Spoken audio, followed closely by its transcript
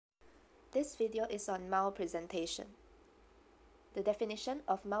This video is on malpresentation. The definition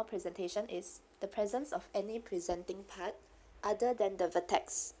of malpresentation is the presence of any presenting part other than the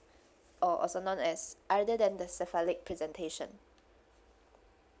vertex, or also known as other than the cephalic presentation.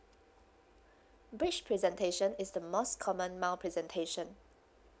 Breech presentation is the most common malpresentation,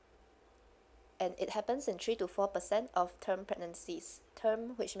 and it happens in 3 to 4% of term pregnancies,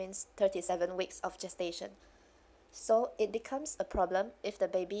 term which means 37 weeks of gestation. So it becomes a problem if the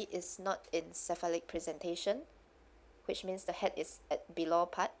baby is not in cephalic presentation, which means the head is at below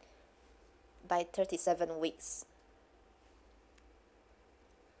part, by 37 weeks.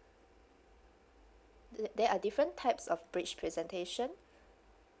 There are different types of breech presentation.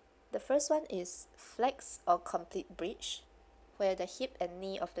 The first one is flex or complete breech, where the hip and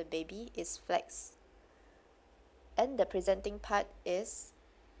knee of the baby is flexed, and the presenting part is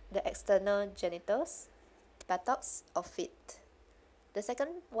the external genitals, buttocks, or feet. The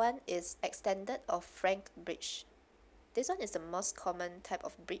second one is extended or frank breech. This one is the most common type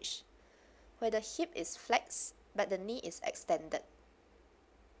of breech, where the hip is flexed but the knee is extended.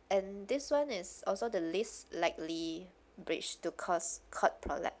 And this one is also the least likely breech to cause cord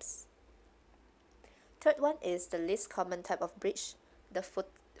prolapse. Third one is the least common type of breech, the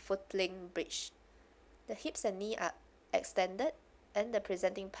footling breech. The hips and knee are extended and the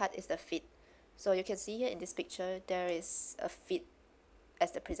presenting part is the feet. So you can see here in this picture there is a feet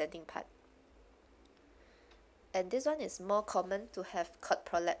as the presenting part. And this one is more common to have cord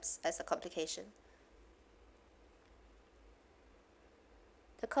prolapse as a complication.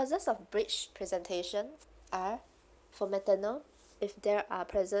 The causes of breech presentation are for maternal, if there are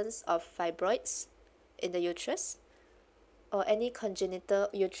presence of fibroids in the uterus, or any congenital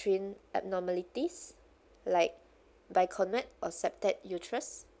uterine abnormalities like biconate or septate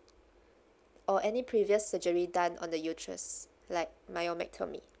uterus, or any previous surgery done on the uterus like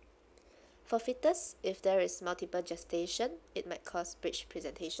myomectomy. For fetus, if there is multiple gestation, it might cause breech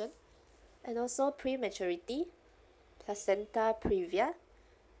presentation, and also prematurity, placenta previa,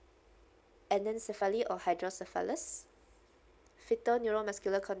 anencephaly or hydrocephalus, fetal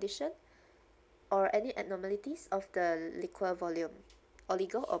neuromuscular condition, or any abnormalities of the liquor volume,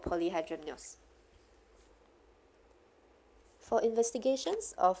 oligo or polyhydramnios. For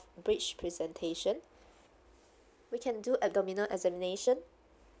investigations of breech presentation, we can do abdominal examination.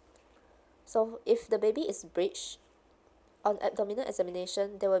 So if the baby is breech, on abdominal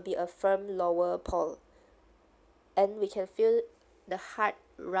examination there will be a firm lower pole, and we can feel the hard,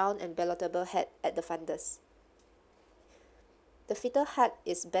 round and ballotable head at the fundus. The fetal heart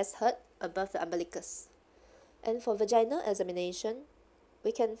is best heard above the umbilicus. And for vaginal examination,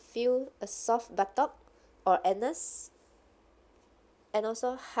 we can feel a soft buttock or anus, and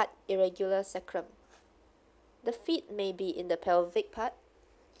also hard irregular sacrum. The feet may be in the pelvic part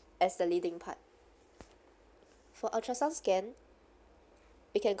as the leading part. For ultrasound scan,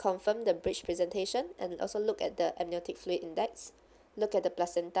 we can confirm the breech presentation and also look at the amniotic fluid index, look at the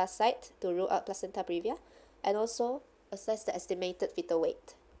placenta site to rule out placenta previa, and also assess the estimated fetal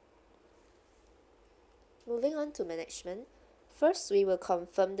weight. Moving on to management, first we will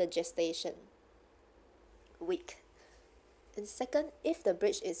confirm the gestation week. And second, if the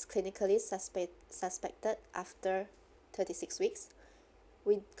breech is clinically suspected after 36 weeks,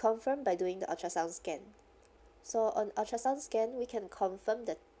 we confirm by doing the ultrasound scan. So on ultrasound scan, we can confirm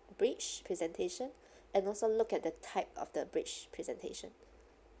the breech presentation and also look at the type of the breech presentation.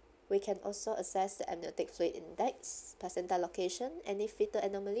 We can also assess the amniotic fluid index, placenta location, any fetal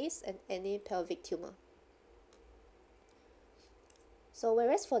anomalies, and any pelvic tumor. So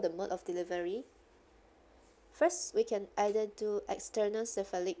whereas for the mode of delivery, first we can either do external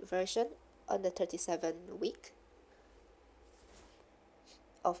cephalic version on the 37th week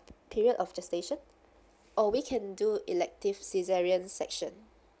of period of gestation, or we can do elective cesarean section,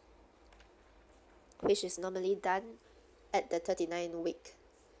 which is normally done at the 39th week.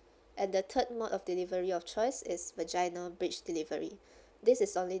 And the third mode of delivery of choice is vaginal breech delivery. This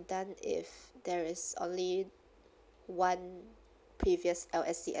is only done if there is only one previous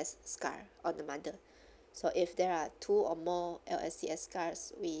LSCS scar on the mother. So if there are 2 or more LSCS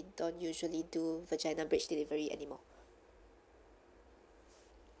scars, we don't usually do vaginal breech delivery anymore.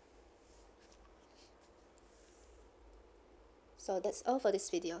 So that's all for this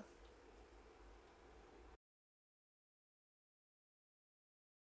video.